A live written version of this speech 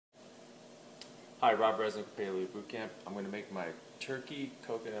Hi, Rob Resnick, Paleo Bootcamp. I'm going to make my turkey,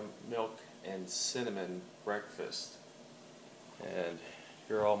 coconut milk, and cinnamon breakfast. And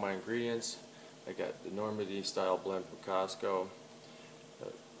here are all my ingredients. I got the Normandy style blend from Costco, the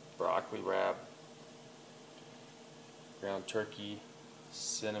broccoli wrap, ground turkey,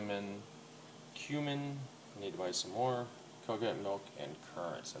 cinnamon, cumin, need to buy some more, coconut milk, and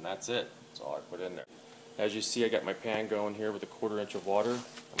currants. And that's it. That's all I put in there. As you see, I got my pan going here with a 1/4 inch of water.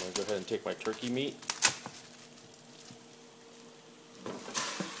 I'm going to go ahead and take my turkey meat.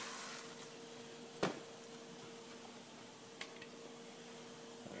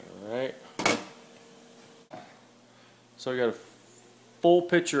 Alright. So I got a full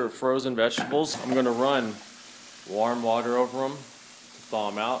pitcher of frozen vegetables. I'm going to run warm water over them to thaw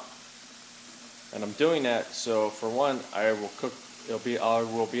them out. And I'm doing that so, for one, I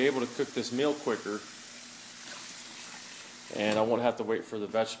will be able to cook this meal quicker, and I won't have to wait for the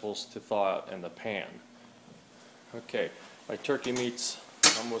vegetables to thaw out in the pan. Okay, my turkey meat's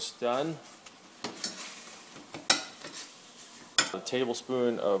almost done. A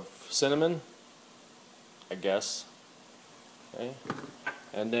tablespoon of cinnamon, I guess. Okay,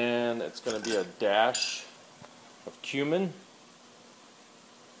 and then it's going to be a dash of cumin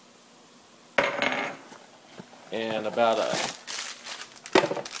and about a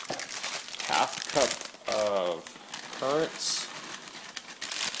half cup of currants.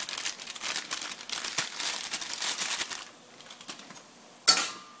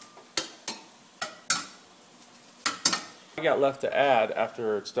 What I got left to add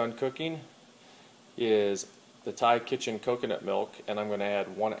after it's done cooking is the Thai kitchen coconut milk, and I'm going to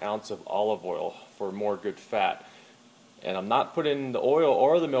add 1 ounce of olive oil for more good fat. And I'm not putting the oil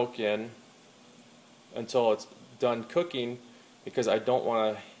or the milk in until it's done cooking, because I don't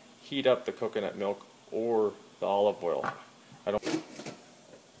want to heat up the coconut milk or the olive oil.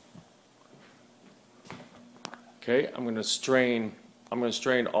 Okay, I'm going to strain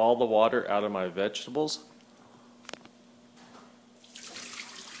all the water out of my vegetables.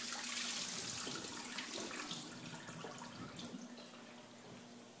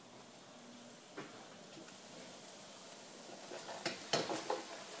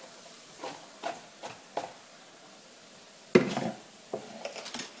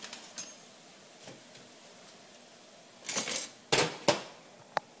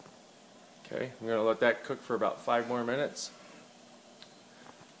 Okay, I'm going to let that cook for about 5 more minutes.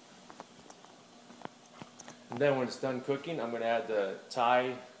 And then when it's done cooking, I'm going to add the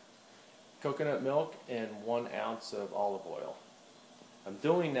Thai coconut milk and 1 ounce of olive oil. I'm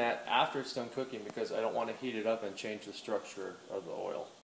doing that after it's done cooking because I don't want to heat it up and change the structure of the oil.